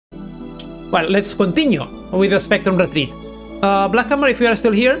well, let's continue with the Spectrum Retreat. Blackhammer, if you are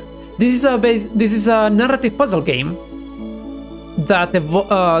still here, this is a narrative puzzle game that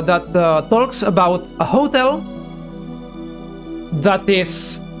talks about a hotel that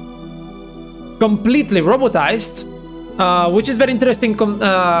is completely robotized, which is very interesting,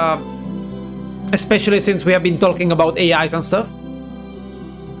 especially since we have been talking about AIs and stuff.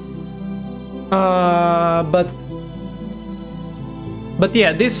 But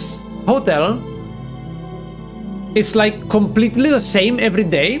yeah, this hotel is like completely the same every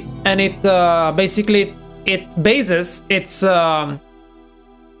day, and it basically it bases its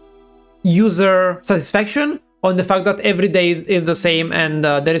user satisfaction on the fact that every day is the same and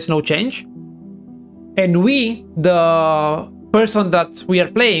there is no change. And we, the person that we are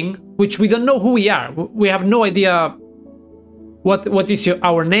playing, which we don't know who we are, we have no idea what is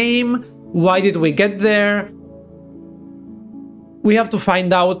our name, why did we get there. We have to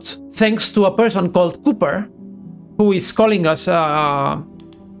find out, thanks to a person called Cooper, who is calling us through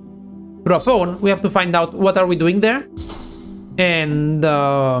a phone. We have to find out what are we doing there. And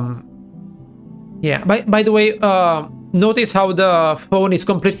yeah, by the way, notice how the phone is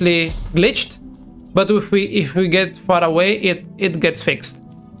completely glitched, but if we get far away, it gets fixed.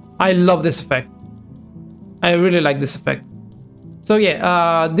 I love this effect. I really like this effect. So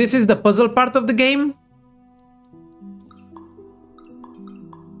yeah, this is the puzzle part of the game.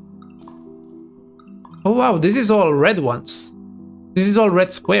 Oh wow, this is all red ones. This is all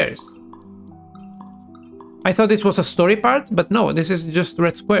red squares. I thought this was a story part, but no, this is just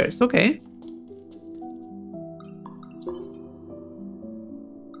red squares. Okay.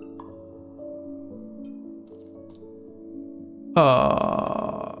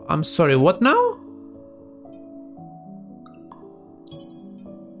 I'm sorry, what now?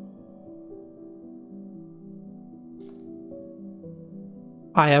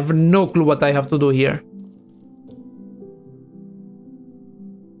 I have no clue what I have to do here.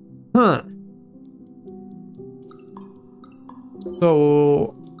 Huh.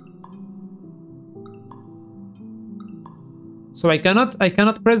 So I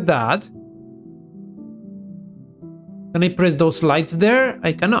cannot press that. Can I press those lights there?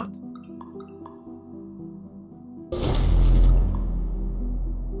 I cannot.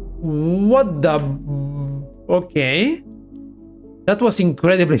 What the... Okay. That was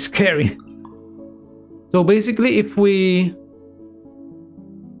incredibly scary. So basically, if we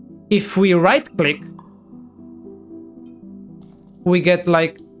right click, we get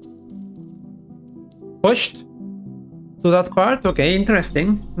like pushed to that part. Okay,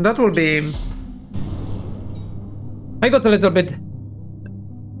 interesting. That will be... I got a little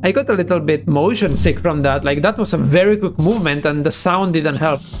bit motion sick from that. Like, that was a very quick movement and the sound didn't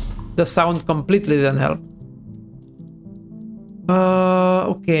help. The sound completely didn't help.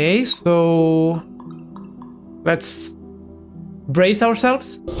 Okay, so let's brace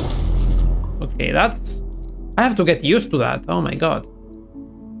ourselves. Okay, that's... I have to get used to that. Oh my god.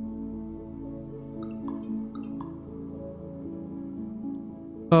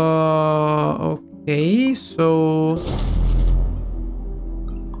 Okay, so...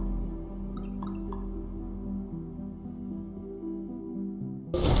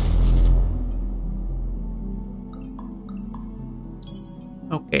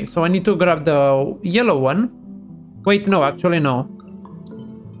 Okay, so I need to grab the yellow one. Wait, no, actually no.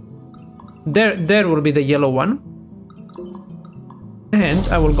 There will be the yellow one. And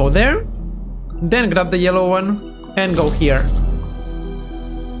I will go there. Then grab the yellow one and go here.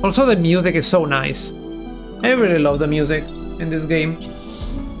 Also, the music is so nice. I really love the music in this game.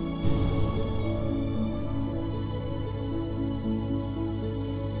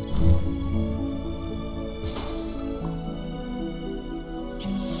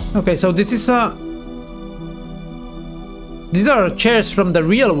 Okay, so this is a... These are chairs from the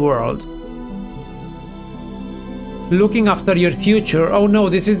real world. Looking after your future. Oh no,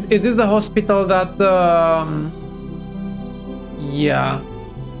 is this the hospital that... Yeah.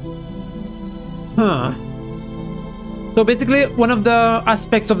 Huh. So basically, one of the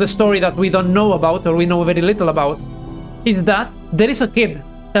aspects of the story that we don't know about, or we know very little about, is that there is a kid,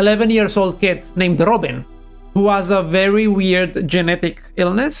 11 years old kid, named Robin, who has a very weird genetic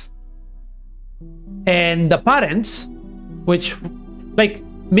illness. And the parents, which, like,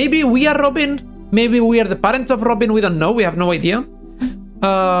 maybe we are Robin, maybe we are the parents of Robin, we don't know, we have no idea.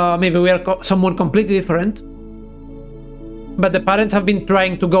 Maybe we are someone completely different. But the parents have been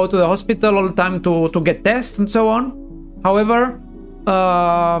trying to go to the hospital all the time to get tests and so on. However,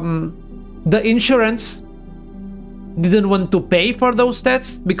 the insurance didn't want to pay for those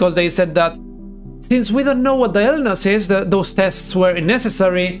tests because they said that since we don't know what the illness is, those tests were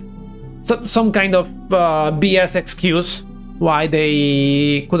unnecessary, some kind of BS excuse why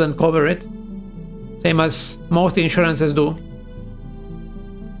they couldn't cover it. Same as most insurances do.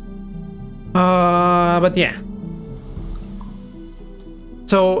 But yeah.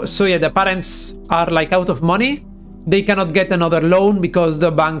 So yeah, the parents are like out of money. They cannot get another loan because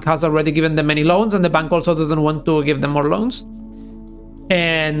the bank has already given them many loans, and the bank also doesn't want to give them more loans.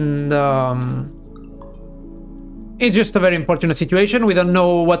 And it's just a very unfortunate situation. We don't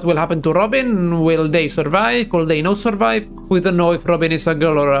know what will happen to Robin. Will they survive? Will they not survive? We don't know if Robin is a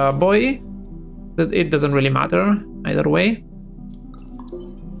girl or a boy. It doesn't really matter either way.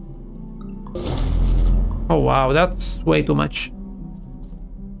 Oh wow, that's way too much.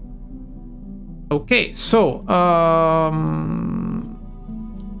 Okay, so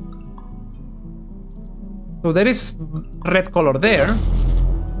so there is red color there.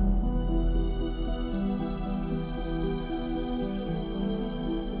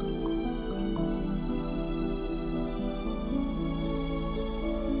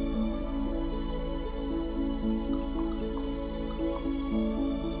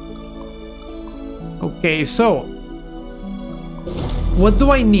 Okay, so what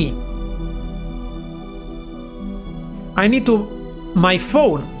do I need? I need to... my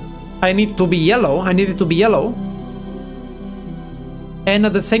phone, I need to be yellow. I need it to be yellow. And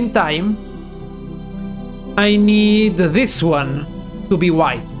at the same time, I need this one to be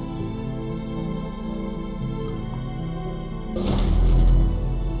white.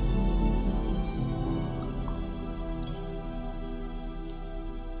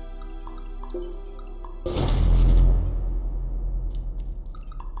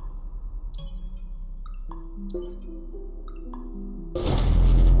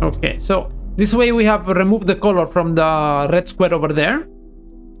 Okay, so this way we have removed the color from the red square over there.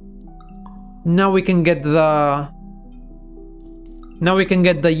 Now we can get the... now we can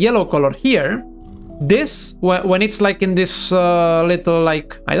get the yellow color here. This, when it's like in this little,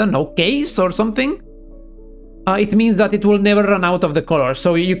 like, I don't know, case or something, it means that it will never run out of the color.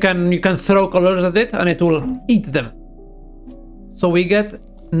 So you can throw colors at it and it will eat them. So we get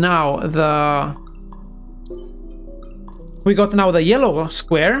now the... we got now the yellow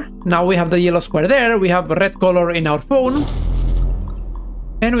square. Now we have the yellow square there. We have red color in our phone.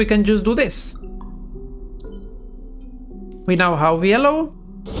 And we can just do this. We now have yellow.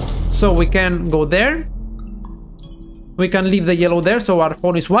 So we can go there. We can leave the yellow there so our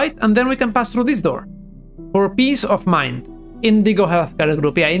phone is white. And then we can pass through this door. For peace of mind. Indigo Healthcare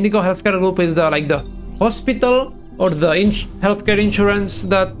Group. Yeah, Indigo Healthcare Group is the like the hospital or the healthcare insurance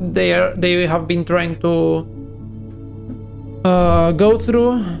that they have been trying to go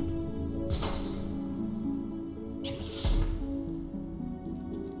through.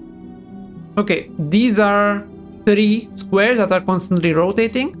 Okay, these are 3 squares that are constantly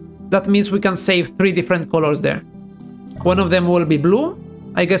rotating. That means we can save 3 different colors there. One of them will be blue.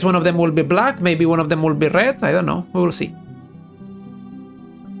 I guess one of them will be black. Maybe one of them will be red. I don't know. We will see.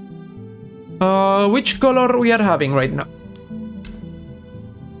 Which color we are having right now?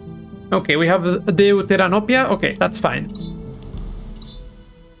 Okay, we have Deuteranopia. Okay, that's fine.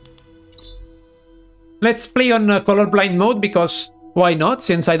 Let's play on colorblind mode because why not,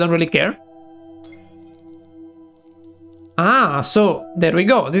 since I don't really care. Ah, so there we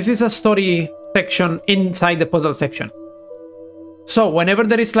go. This is a story section inside the puzzle section. So whenever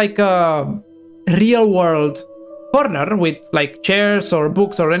there is like a real world corner with like chairs or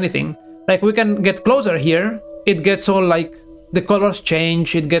books or anything, like we can get closer here. It gets all like the colors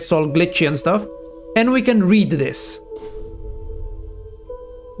change, it gets all glitchy and stuff. And we can read this.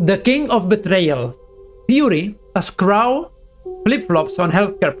 The King of Betrayal. Fury as Crow flip-flops on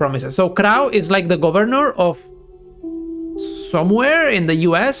healthcare promises. So Crow is like the governor of somewhere in the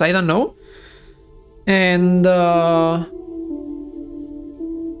US, I don't know. And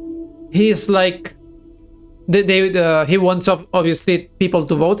he's like he wants obviously people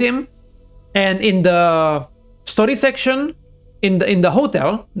to vote him. And in the story section, in the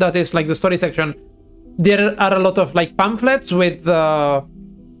hotel, that is like the story section, there are a lot of like pamphlets with vote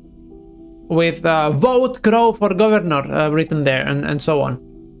Crow for governor written there and so on.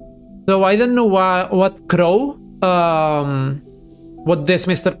 So I don't know what Crow, what this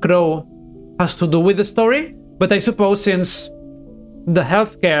Mr. Crow has to do with the story, but I suppose since the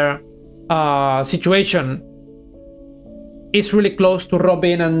healthcare situation is really close to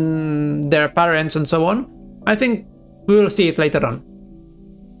Robin and their parents and so on, I think we will see it later on.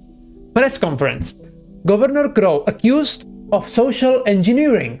 Press conference. Governor Crow accused of social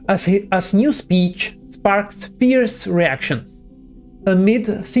engineering as new speech sparks fierce reactions.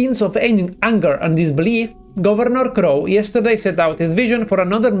 Amid scenes of anger and disbelief, Governor Crow yesterday set out his vision for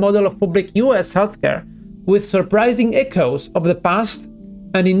another model of public US healthcare with surprising echoes of the past,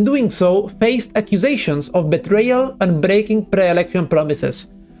 and in doing so faced accusations of betrayal and breaking pre-election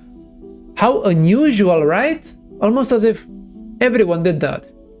promises. How unusual, right? Almost as if everyone did that.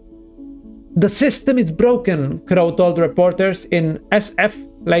 The system is broken, Crow told reporters in SF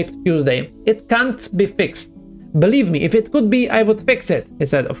late Tuesday. It can't be fixed. Believe me, if it could be, I would fix it, he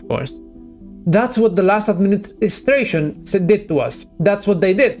said, of course. That's what the last administration did to us. That's what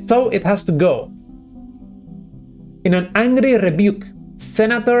they did, so it has to go. In an angry rebuke,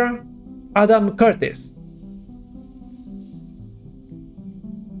 Senator Adam Curtis.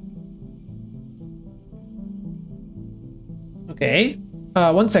 Okay,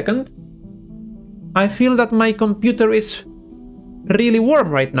 1 second. I feel that my computer is really warm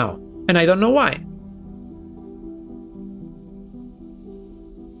right now, and I don't know why.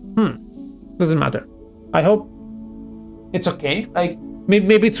 Doesn't matter. I hope it's okay. Like,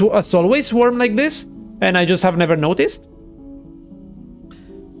 maybe it's always warm like this, and I just have never noticed.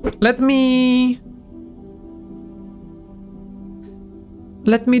 Let me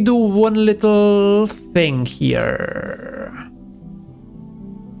do one little thing here.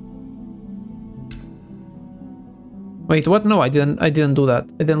 Wait, what? No, I didn't do that.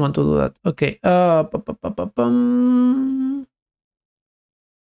 I didn't want to do that. Okay.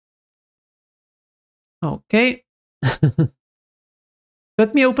 Okay.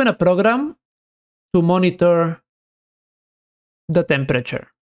 Let me open a program to monitor the temperature.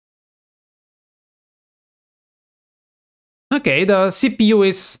 Okay, the CPU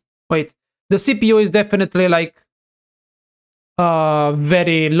is... Wait, the CPU is definitely like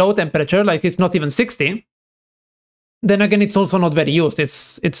very low temperature, like it's not even 60. Then again, it's also not very used.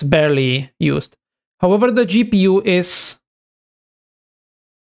 It's barely used. However, the GPU is...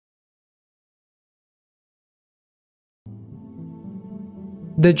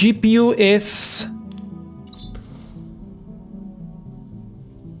 The GPU is...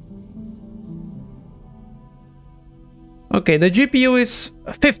 Okay, the GPU is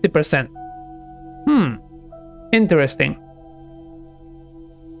 50%. Interesting.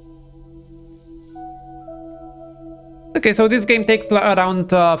 Okay, so this game takes around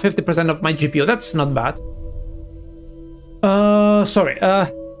 50% of my GPU. That's not bad. Sorry.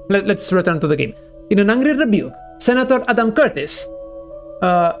 Let's return to the game. In an angry rebuke, Senator Adam Curtis,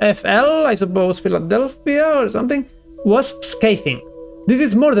 FL, I suppose Philadelphia or something, was scathing. This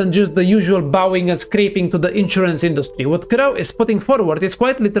is more than just the usual bowing and scraping to the insurance industry. What Crow is putting forward is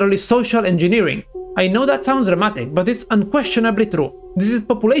quite literally social engineering. I know that sounds dramatic, but it's unquestionably true. This is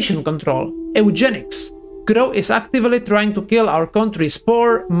population control, eugenics. Crow is actively trying to kill our country's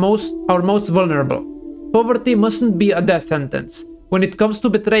poor, our most vulnerable. Poverty mustn't be a death sentence. When it comes to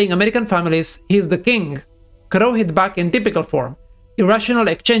betraying American families, he is the king. Crow hit back in typical form. Irrational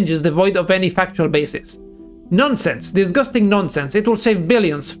exchanges devoid of any factual basis. Nonsense, disgusting nonsense. It will save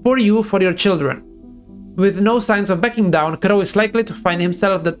billions for you, for your children. With no signs of backing down, Crow is likely to find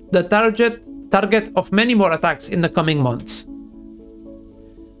himself the target of many more attacks in the coming months.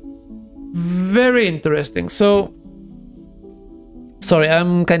 Very interesting. So, sorry,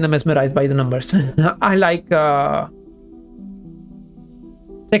 I'm kind of mesmerized by the numbers. I like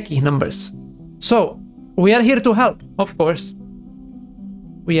techie numbers. So, we are here to help, of course.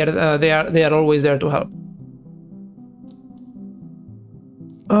 They are always there to help.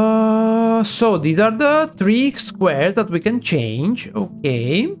 So these are the 3 squares that we can change.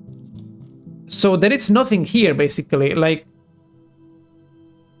 Okay. So there is nothing here, basically. Like,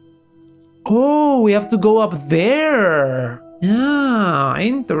 oh, we have to go up there. Yeah,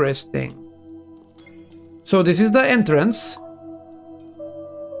 interesting. So this is the entrance.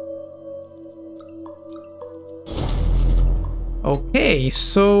 Okay,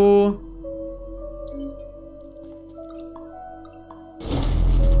 so...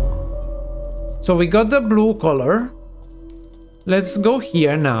 So we got the blue color. Let's go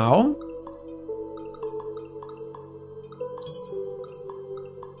here now.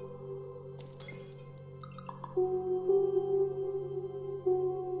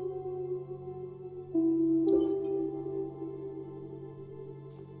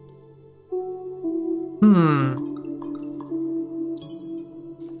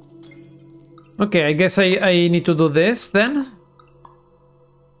 Okay, I guess I need to do this then.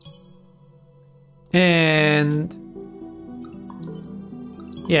 And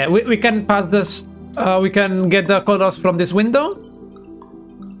yeah, we can pass this, we can get the colors from this window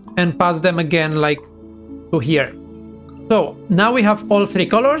and pass them again like to here. So now we have all 3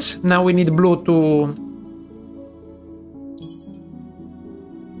 colors. Now we need blue to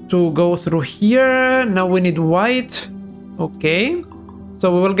to go through here. Now we need white. Okay.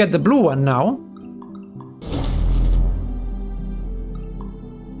 So we will get the blue one now.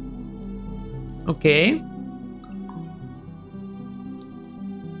 Okay.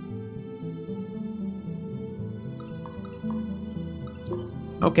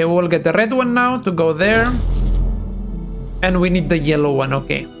 Okay, we will get the red one now to go there. And we need the yellow one,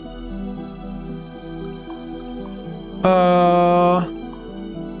 okay.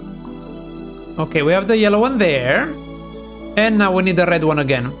 Okay, we have the yellow one there. And now we need the red one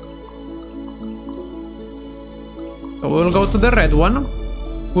again. So we will go to the red one.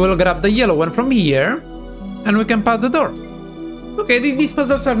 We will grab the yellow one from here. And we can pass the door. Okay, these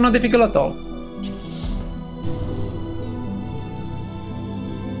puzzles are not difficult at all.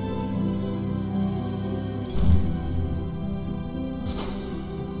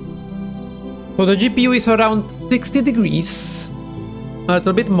 So the GPU is around 60 degrees. A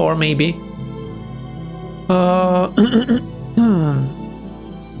little bit more, maybe.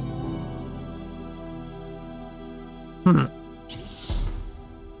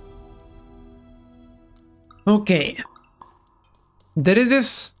 Okay. There is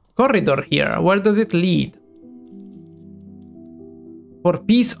this corridor here. Where does it lead? For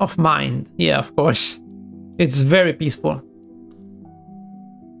peace of mind. Yeah, of course. It's very peaceful.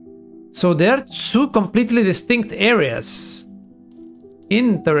 So there are two completely distinct areas.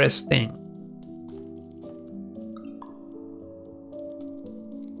 Interesting.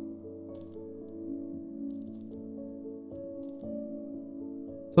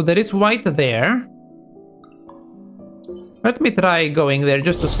 So there is white there. Let me try going there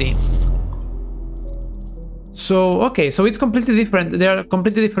just to see. So, okay, so it's completely different. There are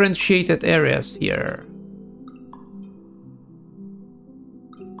completely differentiated areas here.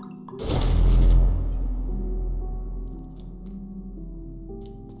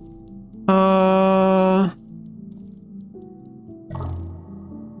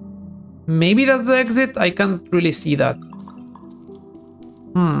 Maybe that's the exit? I can't really see that.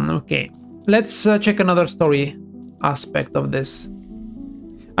 Okay. Let's check another story aspect of this.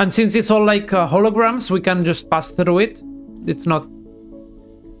 And since it's all like holograms, we can just pass through it. It's not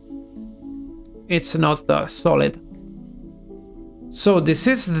solid. So this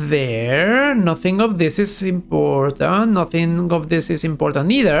is there. Nothing of this is important. Nothing of this is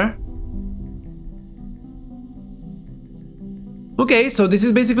important either. Okay, so this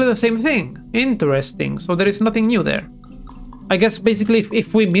is basically the same thing. Interesting. So there is nothing new there. I guess basically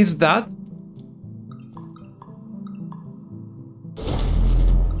if we miss that...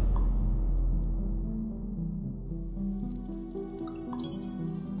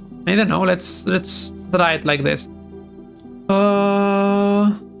 I don't know, let's try it like this.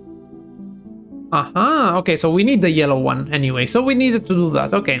 Okay, so we need the yellow one anyway. So we needed to do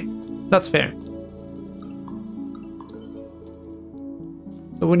that. Okay, that's fair.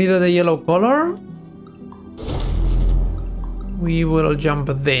 So we needed a yellow color. We will jump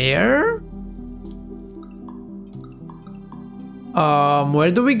there.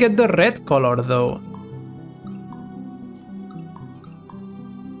 Where do we get the red color though?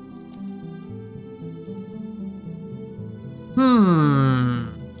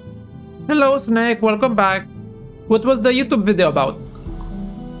 Hello Snake, welcome back. What was the YouTube video about?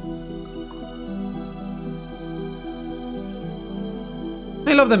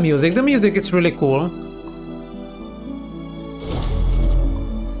 I love the music. The music is really cool.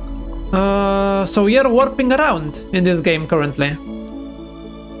 So you're warping around in this game currently.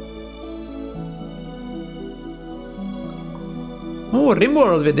 Oh,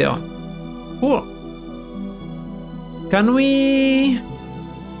 Rimworld video. Cool. Can we...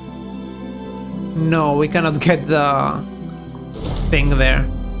 No, we cannot get the thing there.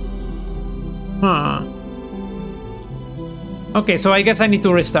 Huh. Okay, so I guess I need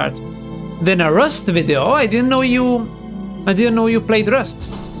to restart. Then a Rust video. Oh, I didn't know you played Rust.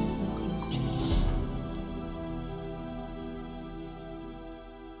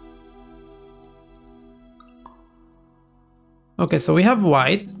 Okay, so we have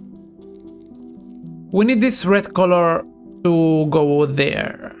white. We need this red color to go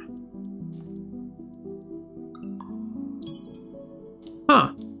there.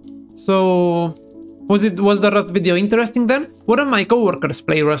 Huh. So was the Rust video interesting then? One of my coworkers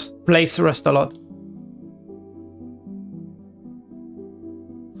plays Rust a lot.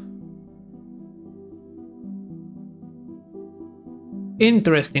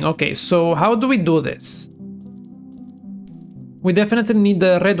 Interesting. Okay, so how do we do this? We definitely need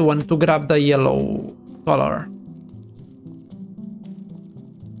the red one to grab the yellow color.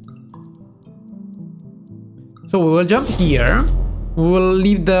 So we will jump here. We will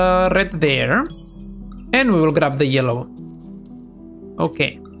leave the red there. And we will grab the yellow.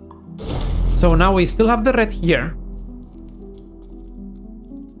 Okay. So now we still have the red here.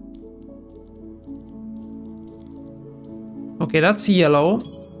 Okay, that's yellow.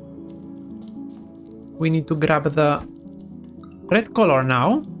 We need to grab the red color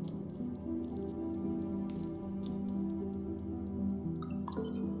now.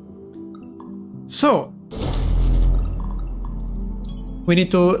 So we need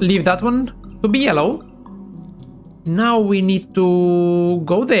to leave that one to be yellow. Now we need to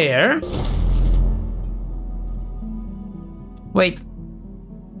go there. Wait.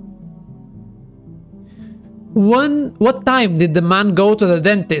 What time did the man go to the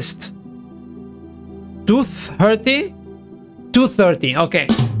dentist? 2:30? 2:30, okay.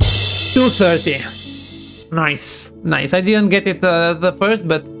 2:30. Nice, nice. I didn't get it the first,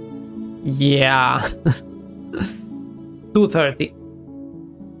 but yeah. 2:30.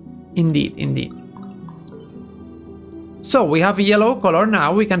 Indeed, indeed. So we have a yellow color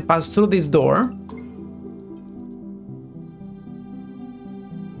now. We can pass through this door.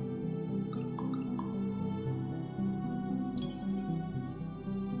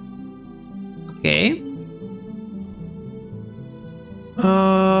 Okay.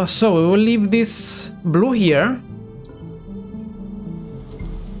 So we will leave this blue here.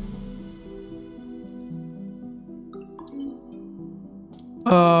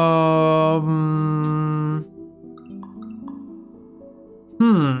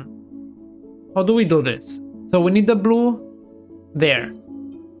 How do we do this? So we need the blue there.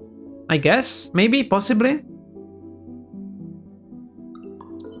 I guess, maybe, possibly.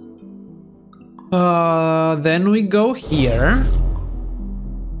 Then we go here.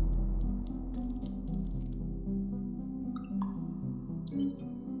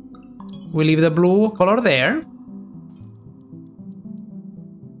 We leave the blue color there.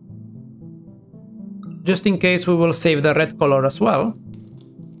 Just in case we will save the red color as well.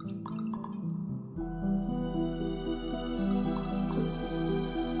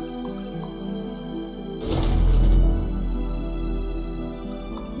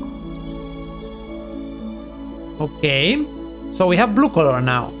 Okay, so we have blue color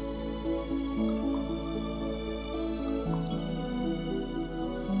now.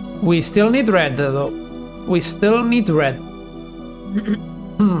 We still need red though. We still need red.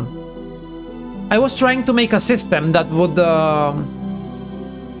 I was trying to make a system that would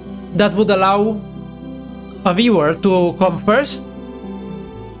allow a viewer to come first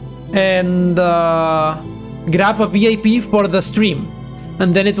and grab a VIP for the stream,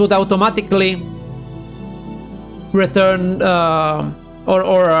 and then it would automatically return or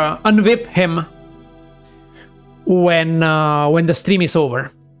unvip him when the stream is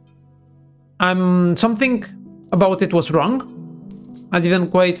over. Something about it was wrong. I didn't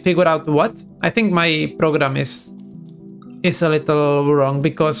quite figure out what. I think my program is a little wrong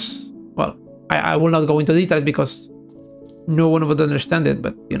because, well, I will not go into details because no one would understand it,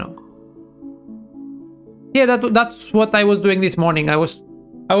 but you know. Yeah, that's what I was doing this morning. I was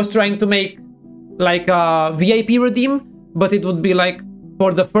trying to make like a VIP redeem, but it would be like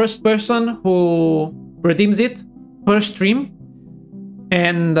for the first person who redeems it per stream,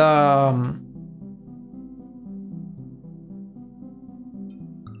 and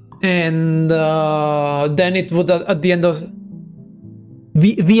then it would at the end of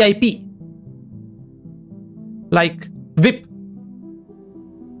VIP, like VIP.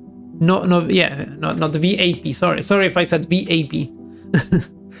 No, yeah, not VAP. Sorry if I said VAP.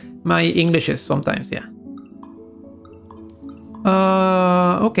 My English is sometimes, yeah.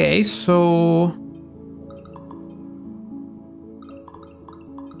 Okay, so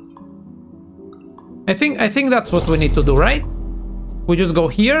I think that's what we need to do, right? We just go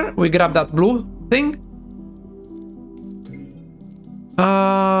here, we grab that blue thing.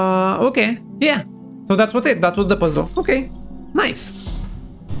 Okay, yeah. So that's what's it. That was the puzzle. Okay, nice.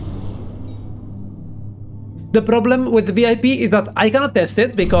 The problem with VIP is that I cannot test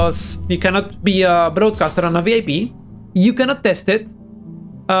it because you cannot be a broadcaster on a VIP. You cannot test it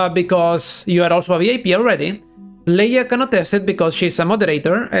because you are also a VIP already. Leia cannot test it because she's a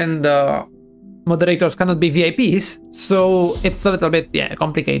moderator, and moderators cannot be VIPs. So it's a little bit, yeah,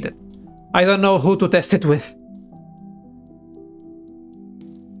 complicated. I don't know who to test it with.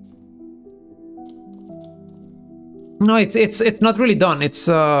 No, it's not really done. It's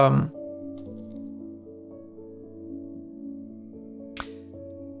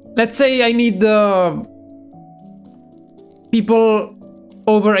let's say I need people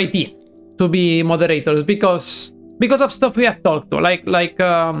over 18 to be moderators because of stuff we have talked to, like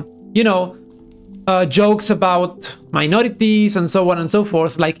you know, jokes about minorities and so on and so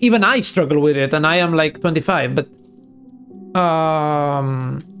forth. Like, even I struggle with it, and I am like 25, but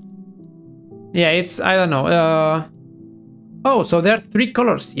yeah, it's, I don't know. Oh, so there are 3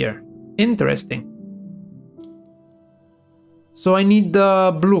 colors here. Interesting. So I need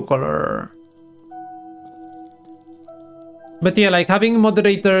the blue color. But yeah, like, having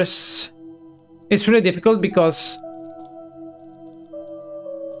moderators is really difficult because...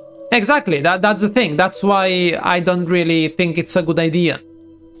 Exactly, that's the thing. That's why I don't really think it's a good idea.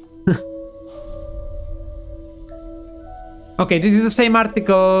 Okay, this is the same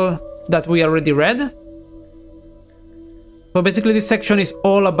article that we already read. So basically this section is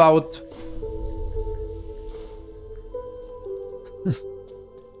all about...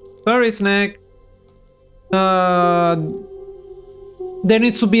 Sorry, Snake. There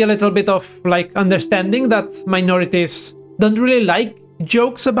needs to be a little bit of, like, understanding that minorities don't really like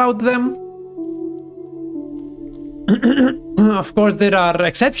jokes about them. Of course, there are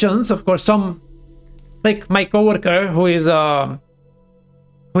exceptions. Of course, some, like my coworker who is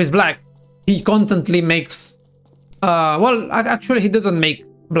black, he constantly makes well, actually he doesn't make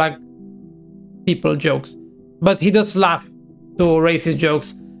black people jokes, but he does laugh to racist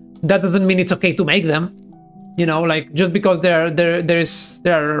jokes. That doesn't mean it's okay to make them, you know, like, just because there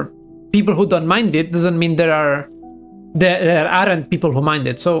are people who don't mind it doesn't mean there aren't people who mind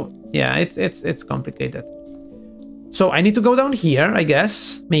it. So yeah, it's complicated. So I need to go down here, I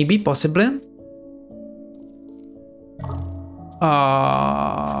guess, maybe, possibly.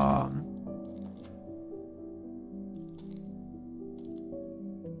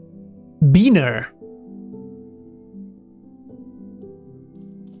 Beaner.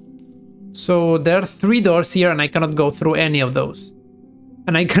 So there are 3 doors here and I cannot go through any of those.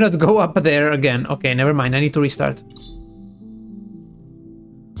 And I cannot go up there again. Okay, never mind. I need to restart.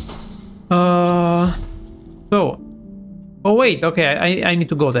 So. Oh, wait. Okay, I need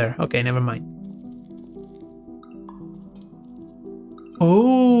to go there. Okay, never mind.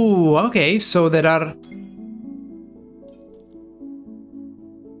 Oh, okay. So there are...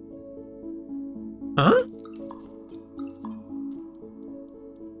 Huh?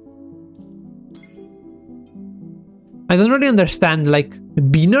 I don't really understand, like,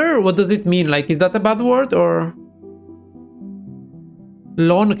 beaner? What does it mean? Like, is that a bad word or...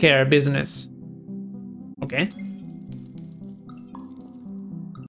 Lawn care business? Okay.